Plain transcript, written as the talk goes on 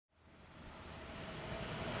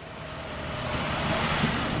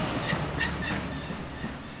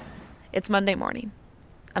It's Monday morning.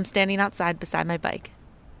 I'm standing outside beside my bike.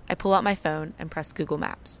 I pull out my phone and press Google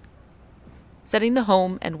Maps. Setting the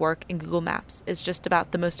home and work in Google Maps is just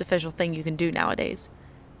about the most official thing you can do nowadays.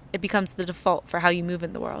 It becomes the default for how you move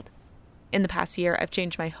in the world. In the past year, I've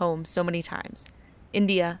changed my home so many times.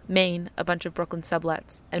 India, Maine, a bunch of Brooklyn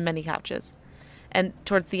sublets, and many couches. And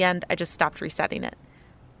towards the end, I just stopped resetting it.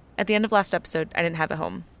 At the end of last episode, I didn't have a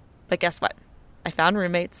home. But guess what? I found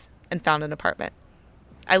roommates and found an apartment.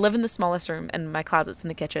 I live in the smallest room and my closet's in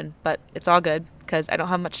the kitchen, but it's all good because I don't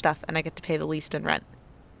have much stuff and I get to pay the least in rent.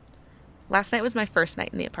 Last night was my first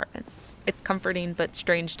night in the apartment. It's comforting but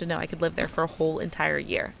strange to know I could live there for a whole entire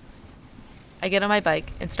year. I get on my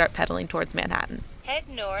bike and start pedaling towards Manhattan. Head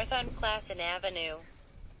north on Classen Avenue.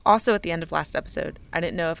 Also, at the end of last episode, I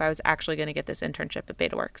didn't know if I was actually going to get this internship at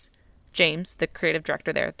BetaWorks. James, the creative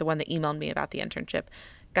director there, the one that emailed me about the internship,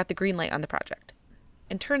 got the green light on the project.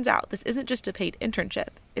 And turns out this isn't just a paid internship.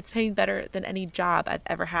 It's paying better than any job I've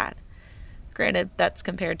ever had. Granted, that's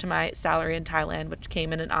compared to my salary in Thailand, which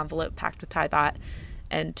came in an envelope packed with Thai baht,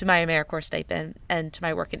 and to my AmeriCorps stipend, and to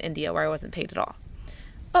my work in India where I wasn't paid at all.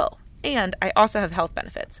 Oh, and I also have health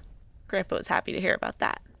benefits. Grandpa was happy to hear about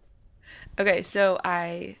that. Okay, so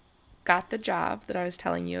I got the job that I was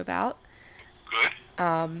telling you about.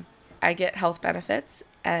 Good. I get health benefits,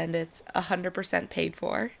 and it's 100% paid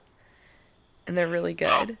for. And they're really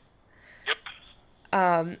good.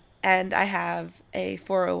 Wow. Yep. And I have a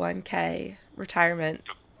 401k retirement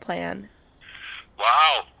plan.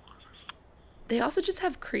 Wow. They also just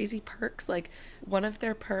have crazy perks. Like, one of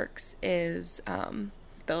their perks is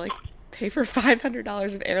they'll, like, pay for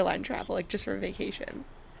 $500 of airline travel, like, just for vacation.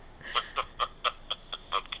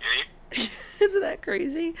 Okay. Isn't that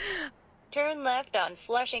crazy? Turn left on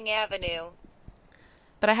Flushing Avenue.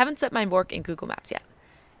 But I haven't set my work in Google Maps yet.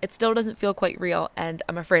 It still doesn't feel quite real, and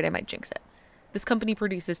I'm afraid I might jinx it. This company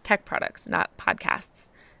produces tech products, not podcasts.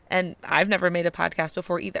 And I've never made a podcast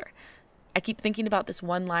before either. I keep thinking about this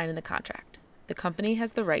one line in the contract. The company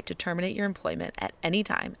has the right to terminate your employment at any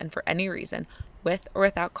time and for any reason, with or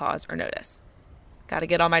without cause or notice. Gotta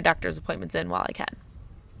get all my doctor's appointments in while I can.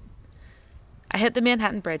 I hit the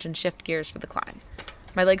Manhattan Bridge and shift gears for the climb.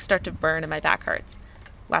 My legs start to burn and my back hurts.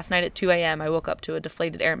 Last night at 2 a.m., I woke up to a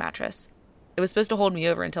deflated air mattress. It was supposed to hold me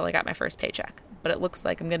over until I got my first paycheck, but it looks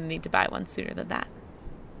like I'm going to need to buy one sooner than that.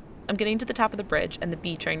 I'm getting to the top of the bridge and the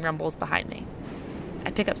B train rumbles behind me.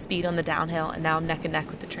 I pick up speed on the downhill and now I'm neck and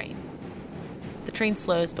neck with the train. The train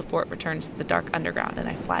slows before it returns to the dark underground and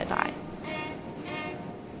I fly by.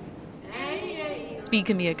 Speed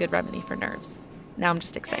can be a good remedy for nerves. Now I'm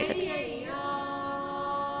just excited.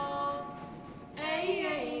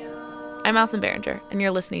 I'm Alison Behringer, and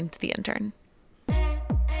you're listening to The Intern.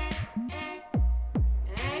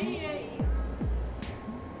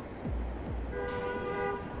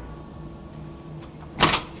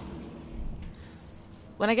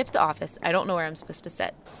 When I get to the office, I don't know where I'm supposed to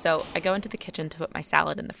sit, so I go into the kitchen to put my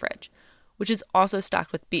salad in the fridge, which is also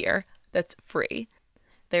stocked with beer that's free.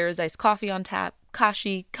 There's iced coffee on tap,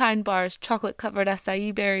 kashi, kind bars, chocolate-covered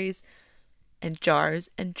acai berries, and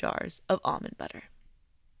jars of almond butter.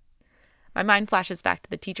 My mind flashes back to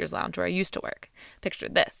the teacher's lounge where I used to work. Picture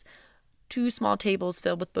this: 2 small tables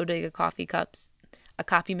filled with bodega coffee cups, a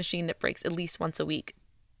copy machine that breaks at least once a week,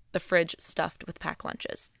 the fridge stuffed with packed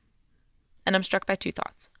lunches. And I'm struck by 2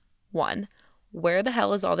 thoughts. 1, where the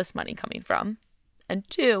hell is all this money coming from? And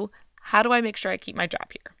 2, how do I make sure I keep my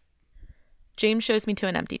job here? James shows me to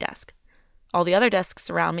an empty desk. All the other desks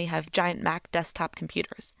around me have giant Mac desktop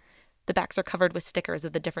computers. The backs are covered with stickers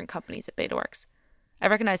of the different companies at BetaWorks. I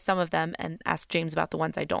recognize some of them and ask James about the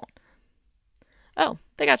ones I don't. Oh,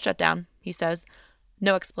 they got shut down, he says.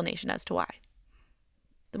 No explanation as to why.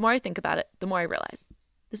 The more I think about it, the more I realize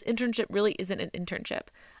this internship really isn't an internship.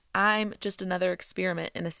 I'm just another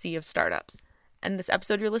experiment in a sea of startups. And this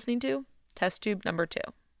episode you're listening to, test tube number 2.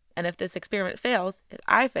 And if this experiment fails, if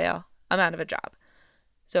I fail, I'm out of a job.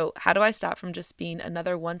 So how do I stop from just being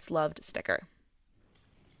another once-loved sticker?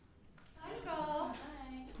 Hi, Nicole. Hi.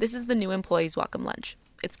 This is the new employee's welcome lunch.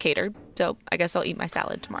 It's catered, so I guess I'll eat my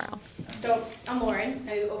salad tomorrow. So, I'm Lauren.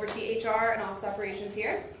 I oversee HR and office operations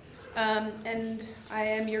here. And I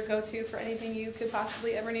am your go-to for anything you could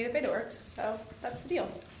possibly ever need at BetaWorks. So, that's the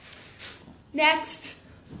deal. Next.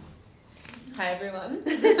 Hi, everyone.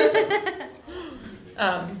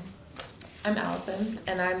 I'm Allison,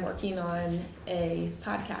 and I'm working on a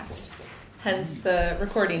podcast, hence the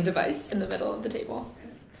recording device in the middle of the table.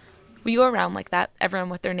 We go around like that, everyone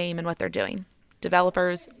with their name and what they're doing.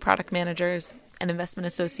 Developers, product managers, an investment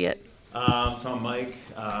associate. So I'm Mike,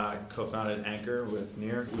 co-founded Anchor with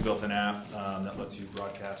Near. We built an app that lets you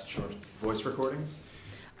broadcast short voice recordings.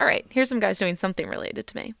 All right, here's some guys doing something related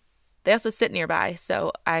to me. They also sit nearby,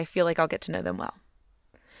 so I feel like I'll get to know them well.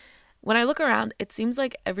 When I look around, it seems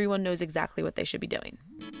like everyone knows exactly what they should be doing.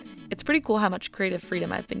 It's pretty cool how much creative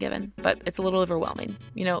freedom I've been given, but it's a little overwhelming.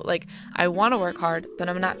 You know, like, I want to work hard, but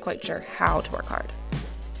I'm not quite sure how to work hard.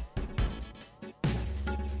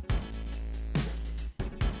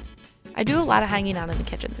 I do a lot of hanging out in the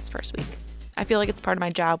kitchen this first week. I feel like it's part of my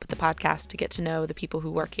job with the podcast to get to know the people who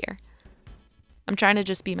work here. I'm trying to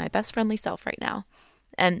just be my best friendly self right now,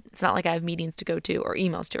 and it's not like I have meetings to go to or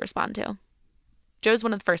emails to respond to. Joe's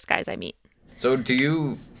one of the first guys I meet. So do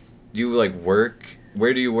you like work?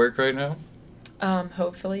 Where do you work right now?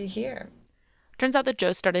 Hopefully here. Turns out that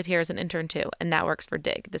Joe started here as an intern too, and now works for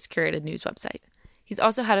Dig, this curated news website. He's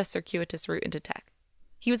also had a circuitous route into tech.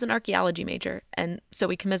 He was an archaeology major, and so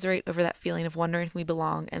we commiserate over that feeling of wondering if we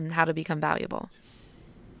belong and how to become valuable.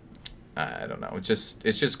 I don't know. It's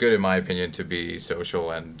just good, in my opinion, to be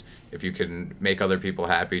social, and if you can make other people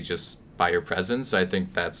happy just by your presence, I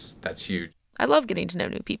think that's huge. I love getting to know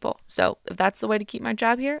new people, so if that's the way to keep my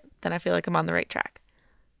job here, then I feel like I'm on the right track.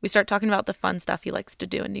 We start talking about the fun stuff he likes to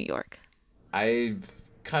do in New York. I've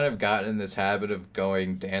kind of gotten in this habit of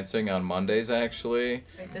going dancing on Mondays, actually.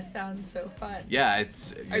 Wait, this sounds so fun. Yeah,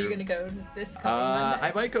 Are you going to go this coming Monday?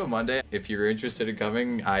 I might go Monday. If you're interested in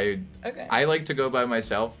coming, Okay. I like to go by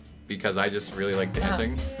myself because I just really like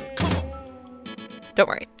dancing. Don't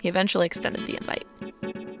worry, he eventually extended the invite.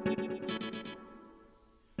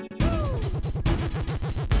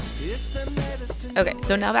 Okay,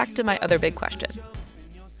 so now back to my other big question.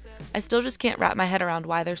 I still just can't wrap my head around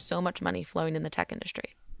why there's so much money flowing in the tech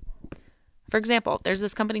industry. For example, there's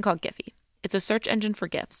this company called Giphy. It's a search engine for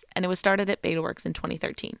GIFs, and it was started at BetaWorks in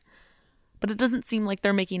 2013. But it doesn't seem like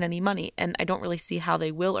they're making any money, and I don't really see how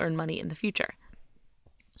they will earn money in the future.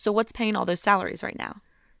 So what's paying all those salaries right now?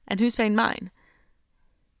 And who's paying mine?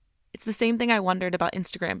 It's the same thing I wondered about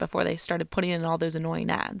Instagram before they started putting in all those annoying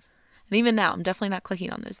ads. And even now, I'm definitely not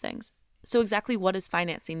clicking on those things. So exactly what is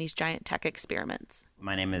financing these giant tech experiments?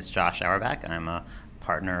 My name is Josh Auerbach. I'm a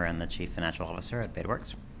partner and the chief financial officer at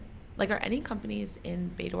BetaWorks. Like, are any companies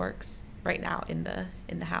in BetaWorks right now in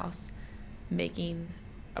the house making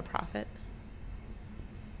a profit?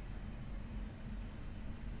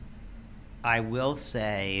 I will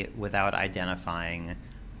say, without identifying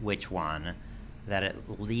which one, that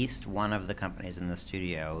at least one of the companies in the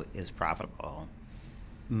studio is profitable.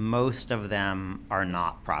 Most of them are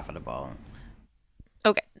not profitable.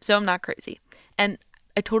 Okay, so I'm not crazy. And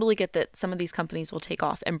I totally get that some of these companies will take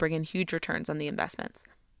off and bring in huge returns on the investments.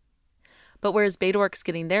 But where is BetaWorks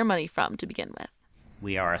getting their money from to begin with?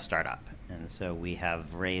 We are a startup, and so we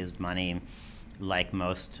have raised money like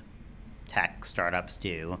most tech startups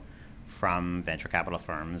do from venture capital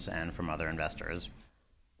firms and from other investors.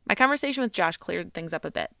 My conversation with Josh cleared things up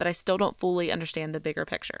a bit, but I still don't fully understand the bigger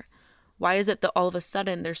picture. Why is it that all of a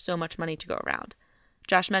sudden there's so much money to go around?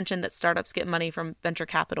 Josh mentioned that startups get money from venture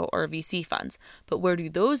capital or VC funds, but where do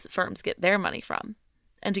those firms get their money from?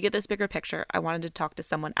 And to get this bigger picture, I wanted to talk to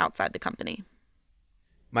someone outside the company.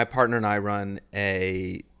 My partner and I run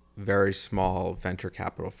a very small venture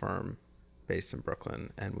capital firm based in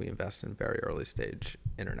Brooklyn, and we invest in very early stage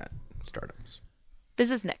internet startups. This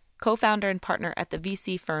is Nick, co-founder and partner at the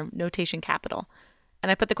VC firm Notation Capital.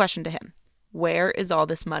 And I put the question to him. Where is all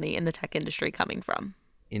this money in the tech industry coming from?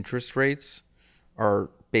 Interest rates are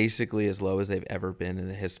basically as low as they've ever been in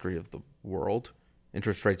the history of the world.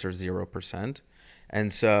 Interest rates are 0%.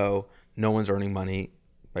 And so no one's earning money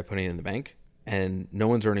by putting it in the bank, and no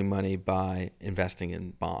one's earning money by investing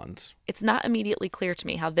in bonds. It's not immediately clear to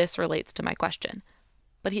me how this relates to my question.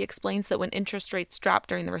 But he explains that when interest rates dropped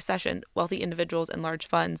during the recession, wealthy individuals and large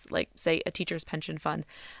funds, like, say, a teacher's pension fund,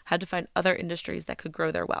 had to find other industries that could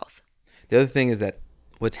grow their wealth. The other thing is that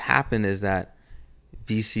what's happened is that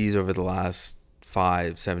VCs over the last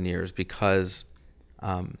 5-7 years, because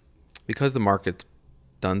the market's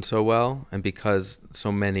done so well, and because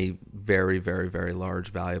so many very, very, very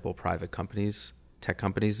large, valuable private companies, tech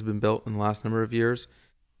companies have been built in the last number of years.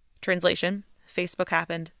 Translation: Facebook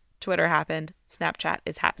happened, Twitter happened, Snapchat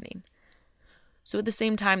is happening. So at the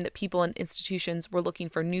same time that people and institutions were looking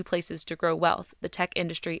for new places to grow wealth, the tech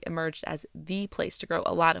industry emerged as the place to grow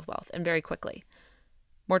a lot of wealth, and very quickly.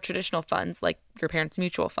 More traditional funds, like your parents'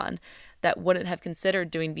 mutual fund, that wouldn't have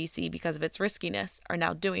considered doing VC because of its riskiness, are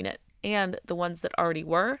now doing it, and the ones that already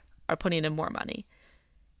were are putting in more money.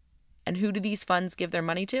 And who do these funds give their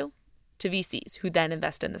money to? To VCs, who then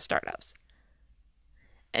invest in the startups.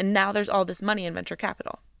 And now there's all this money in venture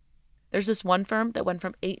capital. There's this one firm that went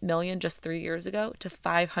from $8 million just 3 years ago to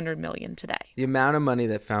 $500 million today. The amount of money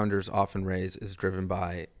that founders often raise is driven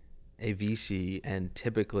by a VC and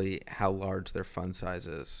typically how large their fund size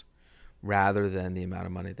is rather than the amount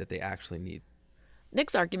of money that they actually need.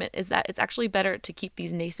 Nick's argument is that it's actually better to keep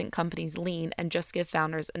these nascent companies lean and just give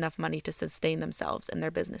founders enough money to sustain themselves and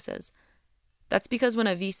their businesses. That's because when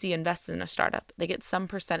a VC invests in a startup, they get some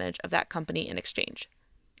percentage of that company in exchange.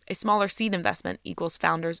 A smaller seed investment equals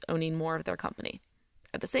founders owning more of their company.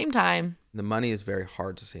 At the same time, the money is very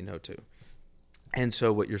hard to say no to. And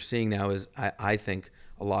so what you're seeing now is, I think,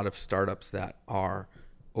 a lot of startups that are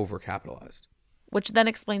overcapitalized. Which then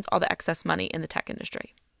explains all the excess money in the tech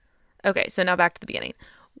industry. Okay, so now back to the beginning.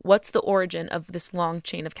 What's the origin of this long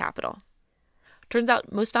chain of capital? Turns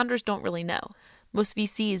out most founders don't really know. Most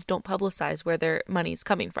VCs don't publicize where their money's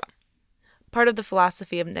coming from. Part of the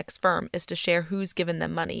philosophy of Nick's firm is to share who's given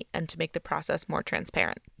them money and to make the process more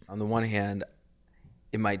transparent. On the one hand,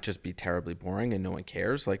 it might just be terribly boring and no one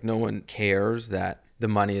cares. Like, no one cares that the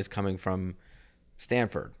money is coming from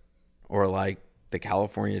Stanford or like the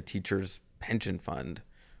California Teachers Pension Fund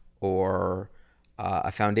or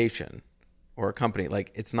a foundation or a company.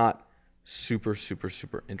 Like, it's not super, super,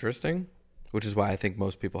 super interesting, which is why I think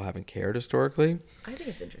most people haven't cared historically. I think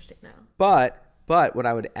it's interesting now. But what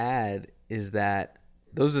I would add is that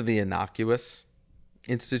those are the innocuous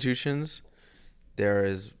institutions. There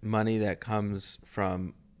is money that comes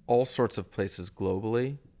from all sorts of places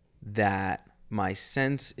globally that my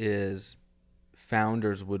sense is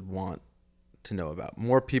founders would want to know about.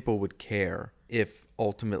 More people would care if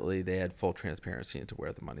ultimately they had full transparency into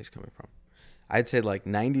where the money's coming from. I'd say like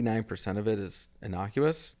 99% of it is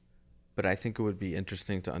innocuous, but I think it would be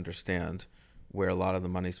interesting to understand where a lot of the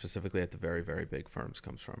money, specifically at the very, very big firms,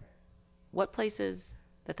 comes from. What places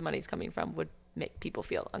that the money's coming from would make people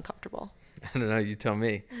feel uncomfortable? I don't know, you tell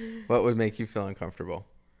me. What would make you feel uncomfortable?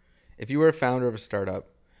 If you were a founder of a startup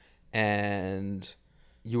and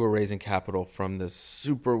you were raising capital from this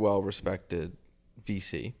super well-respected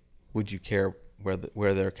VC, would you care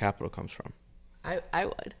where their capital comes from? I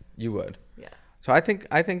would. You would? Yeah. So I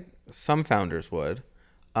think some founders would.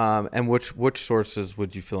 And which sources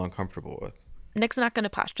would you feel uncomfortable with? Nick's not going to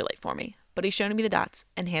postulate for me, but he's shown me the dots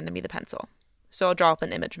and handed me the pencil. So I'll draw up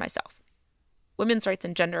an image myself. Women's rights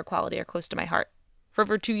and gender equality are close to my heart. For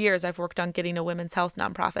over 2 years, I've worked on getting a women's health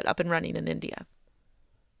nonprofit up and running in India.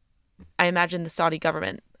 I imagine the Saudi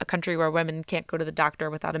government, a country where women can't go to the doctor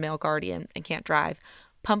without a male guardian and can't drive,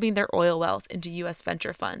 pumping their oil wealth into U.S.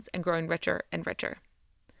 venture funds and growing richer and richer.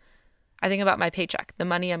 I think about my paycheck, the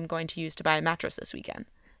money I'm going to use to buy a mattress this weekend.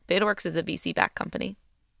 Betaworks is a VC-backed company.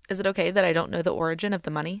 Is it okay that I don't know the origin of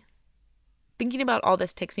the money? Thinking about all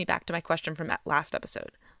this takes me back to my question from last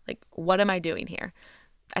episode. Like, what am I doing here?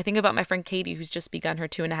 I think about my friend Katie, who's just begun her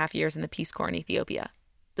 2.5 years in the Peace Corps in Ethiopia.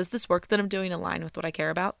 Does this work that I'm doing align with what I care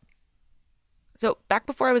about? So, back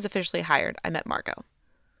before I was officially hired, I met Margot.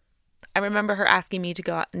 I remember her asking me to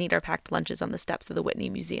go out and eat our packed lunches on the steps of the Whitney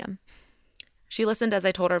Museum. She listened as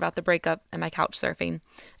I told her about the breakup and my couch surfing,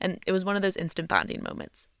 and it was one of those instant bonding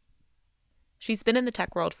moments. She's been in the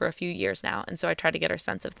tech world for a few years now, and so I try to get her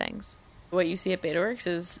sense of things. What you see at Betaworks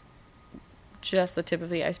is just the tip of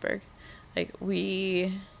the iceberg. Like,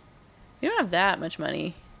 we don't have that much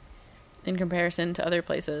money in comparison to other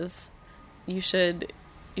places. You should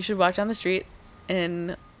walk down the street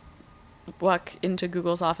and walk into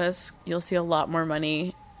Google's office. You'll see a lot more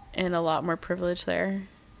money and a lot more privilege there.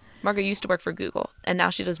 Margot used to work for Google, and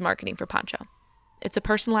now she does marketing for Poncho. It's a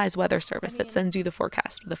personalized weather service that sends you the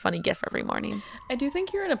forecast with a funny GIF every morning. I do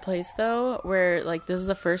think you're in a place, though, where, like, this is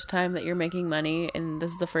the first time that you're making money, and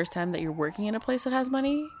this is the first time that you're working in a place that has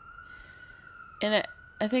money. And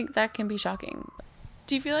I think that can be shocking.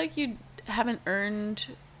 Do you feel like you haven't earned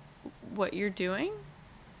what you're doing?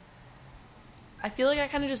 I feel like I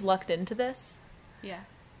kind of just lucked into this. Yeah.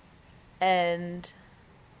 And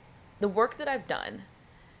the work that I've done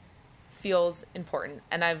feels important,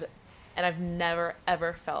 and I've never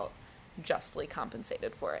ever felt justly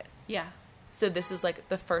compensated for it. Yeah. So this is like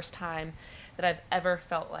the first time that I've ever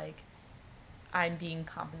felt like I'm being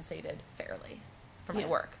compensated fairly for my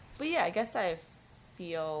work. But yeah, I guess I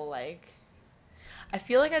feel like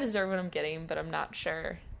I deserve what I'm getting, but I'm not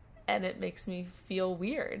sure, and it makes me feel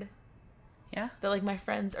weird. Yeah. That like my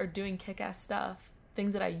friends are doing kick-ass stuff,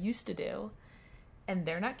 things that I used to do, and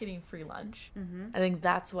they're not getting free lunch. Mm-hmm. I think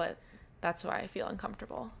that's why I feel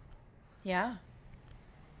uncomfortable. Yeah.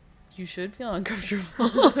 You should feel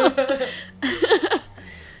uncomfortable.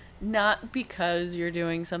 Not because you're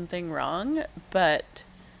doing something wrong, but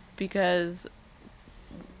because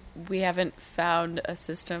we haven't found a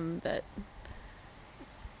system that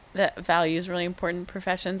values really important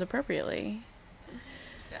professions appropriately.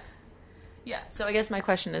 Yeah. So I guess my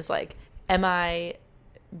question is, like, am I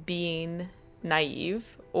being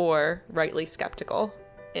naive or rightly skeptical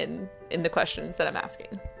in the questions that I'm asking.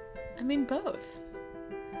 I mean, both.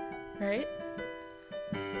 Right?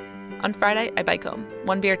 On Friday, I bike home,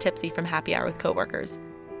 one beer tipsy from happy hour with coworkers.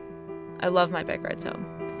 I love my bike rides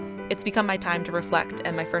home. It's become my time to reflect,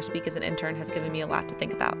 and my first week as an intern has given me a lot to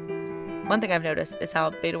think about. One thing I've noticed is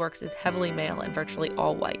how BetaWorks is heavily male and virtually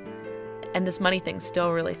all white, and this money thing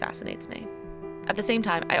still really fascinates me. At the same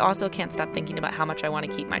time, I also can't stop thinking about how much I want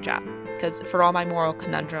to keep my job, because for all my moral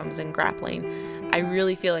conundrums and grappling, I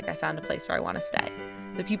really feel like I found a place where I want to stay.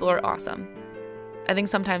 The people are awesome. I think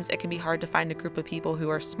sometimes it can be hard to find a group of people who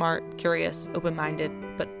are smart, curious, open-minded,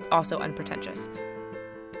 but also unpretentious.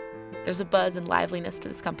 There's a buzz and liveliness to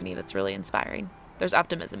this company that's really inspiring. There's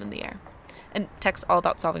optimism in the air. And tech's all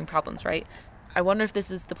about solving problems, right? I wonder if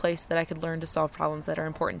this is the place that I could learn to solve problems that are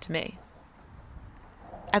important to me.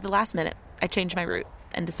 At the last minute, I changed my route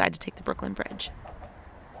and decided to take the Brooklyn Bridge.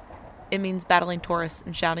 It means battling tourists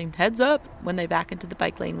and shouting, "Heads up!" when they back into the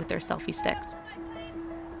bike lane with their selfie sticks.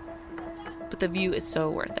 But the view is so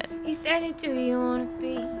worth it. He said, "Who do you want to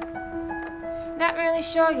be?" Not really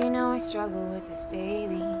sure, you know I struggle with this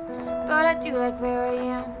daily, but I do like where I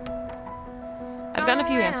am. I've gotten a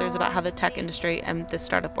few answers about how the tech industry and this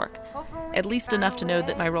startup work, at least enough to know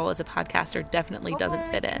that my role as a podcaster definitely doesn't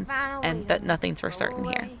fit in, and that nothing's for certain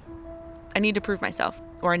here. I need to prove myself,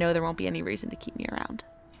 or I know there won't be any reason to keep me around.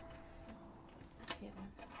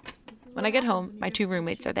 When I get home, my 2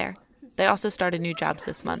 roommates are there. They also started new jobs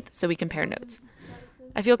this month, so we compare notes.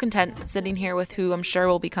 I feel content sitting here with who I'm sure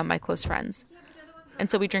will become my close friends. And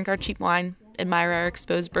so we drink our cheap wine, admire our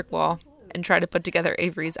exposed brick wall, and try to put together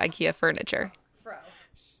Avery's IKEA furniture.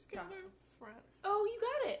 Oh, you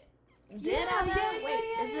got it. Did I? Yeah,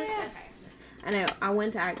 wait, is this okay? I know. I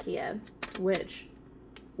went to IKEA, which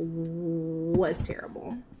was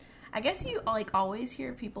terrible. I guess you always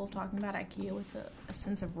hear people talking about IKEA with a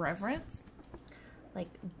sense of reverence. Like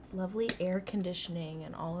lovely air conditioning,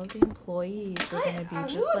 and all of the employees were going to be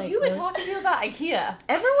just who have you been talking to about IKEA?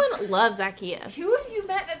 Everyone loves IKEA. Who have you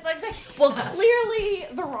met at IKEA? Well, clearly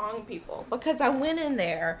the wrong people, because I went in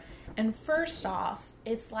there, and first off,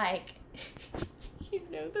 it's like, you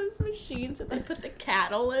know those machines that they put the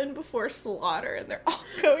cattle in before slaughter, and they're all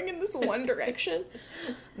going in this one direction?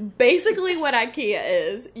 Basically what IKEA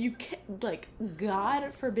is, you can't,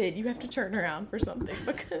 God forbid you have to turn around for something,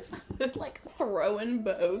 because I was throwing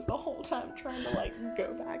bows the whole time trying to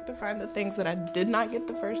go back to find the things that I did not get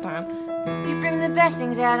the first time. You bring the best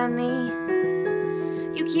things out of me.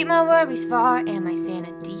 You keep my worries far and my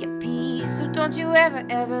sanity at peace. So don't you ever,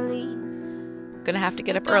 ever leave. Gonna have to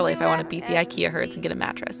get up early if I want to beat the IKEA herds and get a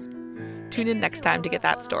mattress. Tune in next time to get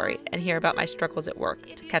that story and hear about my struggles at work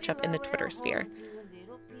to catch up in the Twitter sphere.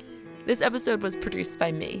 This episode was produced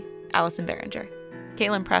by me, Allison Behringer.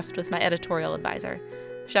 Caitlin Prest was my editorial advisor.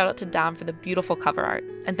 Shout out to Dom for the beautiful cover art,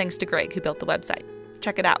 and thanks to Greg who built the website.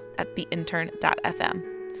 Check it out at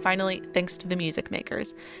theintern.fm. Finally, thanks to the music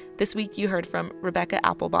makers. This week you heard from Rebecca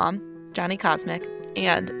Applebaum, Johnny Cosmic,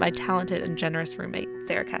 and my talented and generous roommate,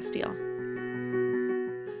 Sarah Castile.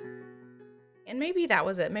 And maybe that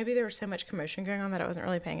was it. Maybe there was so much commotion going on that I wasn't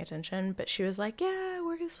really paying attention. But she was like, yeah,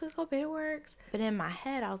 we're this place called BetaWorks. But in my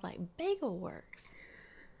head, I was like, BagelWorks.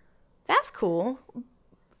 That's cool.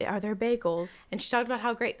 Are there bagels? And she talked about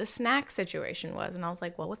how great the snack situation was. And I was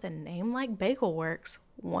like, well, with a name like BagelWorks,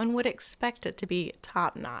 one would expect it to be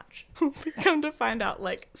top notch. Come to find out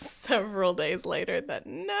several days later that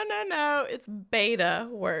no, it's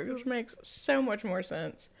BetaWorks, which makes so much more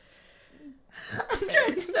sense. I'm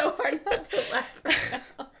trying so hard not to laugh right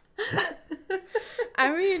now.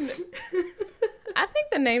 I mean, I think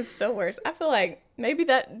the name's still worse. I feel like maybe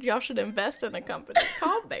that y'all should invest in a company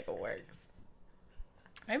called BagelWorks.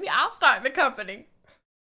 Maybe I'll start the company.